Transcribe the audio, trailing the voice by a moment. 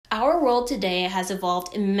Our world today has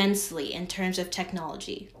evolved immensely in terms of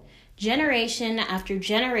technology. Generation after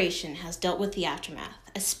generation has dealt with the aftermath,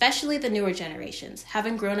 especially the newer generations,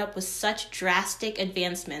 having grown up with such drastic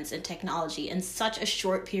advancements in technology in such a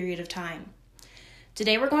short period of time.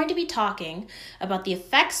 Today we're going to be talking about the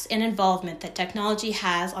effects and involvement that technology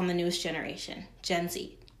has on the newest generation, Gen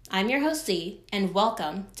Z. I'm your host Z, and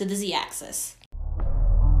welcome to the Z-Axis.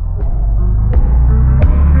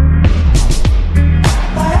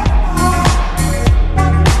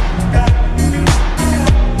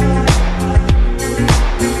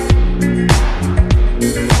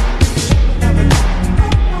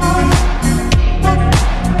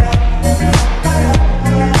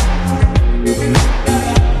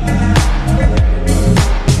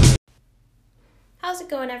 How's it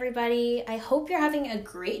going, everybody? I hope you're having a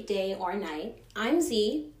great day or night. I'm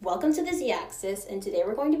Z, welcome to the Z-Axis, and today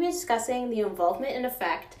we're going to be discussing the involvement and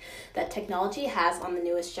effect that technology has on the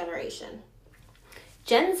newest generation.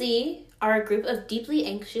 Gen Z are a group of deeply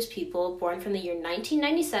anxious people born from the year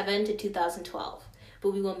 1997 to 2012,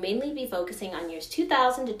 but we will mainly be focusing on years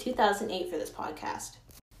 2000 to 2008 for this podcast.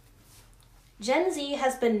 Gen Z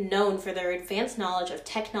has been known for their advanced knowledge of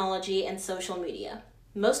technology and social media.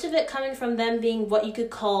 Most of it coming from them being what you could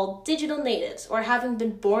call digital natives or having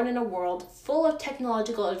been born in a world full of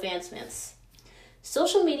technological advancements.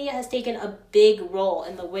 Social media has taken a big role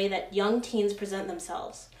in the way that young teens present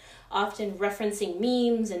themselves, often referencing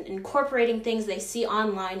memes and incorporating things they see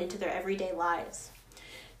online into their everyday lives.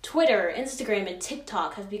 Twitter, Instagram, and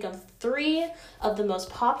TikTok have become three of the most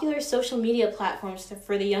popular social media platforms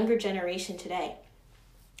for the younger generation today.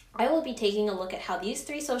 I will be taking a look at how these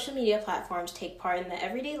three social media platforms take part in the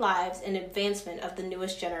everyday lives and advancement of the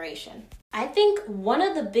newest generation. I think one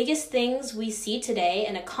of the biggest things we see today,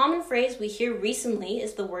 and a common phrase we hear recently,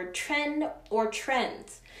 is the word trend or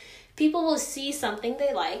trends. People will see something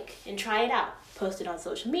they like and try it out, post it on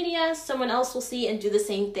social media, someone else will see and do the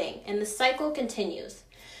same thing, and the cycle continues.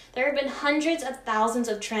 There have been hundreds of thousands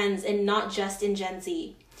of trends, and not just in Gen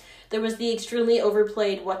Z. There was the extremely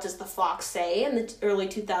overplayed "What Does the Fox Say" in the early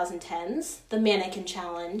 2010s, the mannequin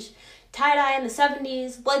challenge, tie-dye in the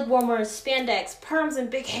 70s, leg warmers, spandex, perms, and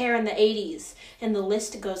big hair in the 80s, and the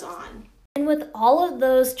list goes on. And with all of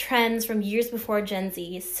those trends from years before Gen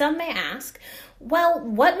Z, some may ask, well,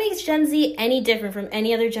 what makes Gen Z any different from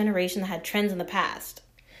any other generation that had trends in the past?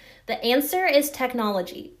 The answer is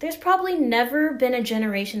technology. There's probably never been a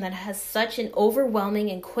generation that has such an overwhelming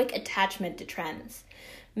and quick attachment to trends.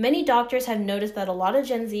 Many doctors have noticed that a lot of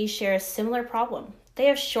Gen Z share a similar problem. They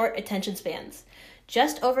have short attention spans.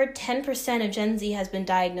 Just over 10% of Gen Z has been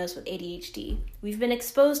diagnosed with ADHD. We've been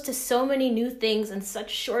exposed to so many new things in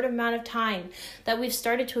such a short amount of time that we've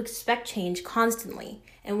started to expect change constantly.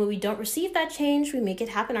 And when we don't receive that change, we make it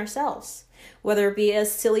happen ourselves, whether it be a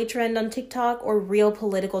silly trend on TikTok or real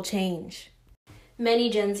political change. Many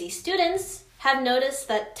Gen Z students have noticed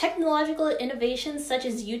that technological innovations such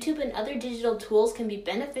as YouTube and other digital tools can be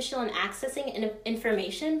beneficial in accessing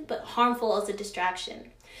information, but harmful as a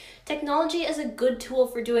distraction. Technology is a good tool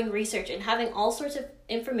for doing research, and having all sorts of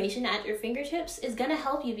information at your fingertips is going to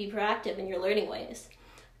help you be proactive in your learning ways.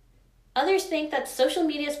 Others think that social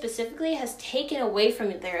media specifically has taken away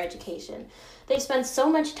from their education. They spend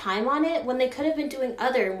so much time on it when they could have been doing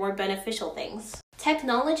other more beneficial things.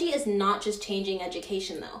 Technology is not just changing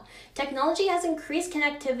education, though. Technology has increased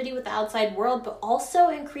connectivity with the outside world, but also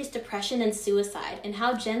increased depression and suicide and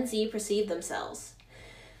how Gen Z perceive themselves.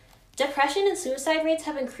 Depression and suicide rates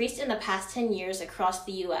have increased in the past 10 years across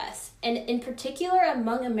the U.S., and in particular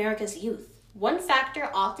among America's youth. One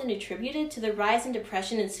factor often attributed to the rise in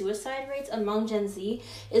depression and suicide rates among Gen Z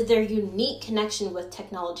is their unique connection with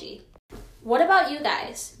technology. What about you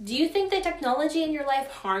guys? Do you think that technology in your life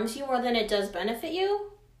harms you more than it does benefit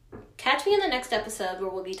you? Catch me in the next episode where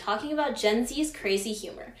we'll be talking about Gen Z's crazy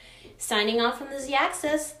humor. Signing off from the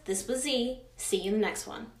Z-Axis, this was Z. See you in the next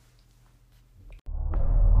one.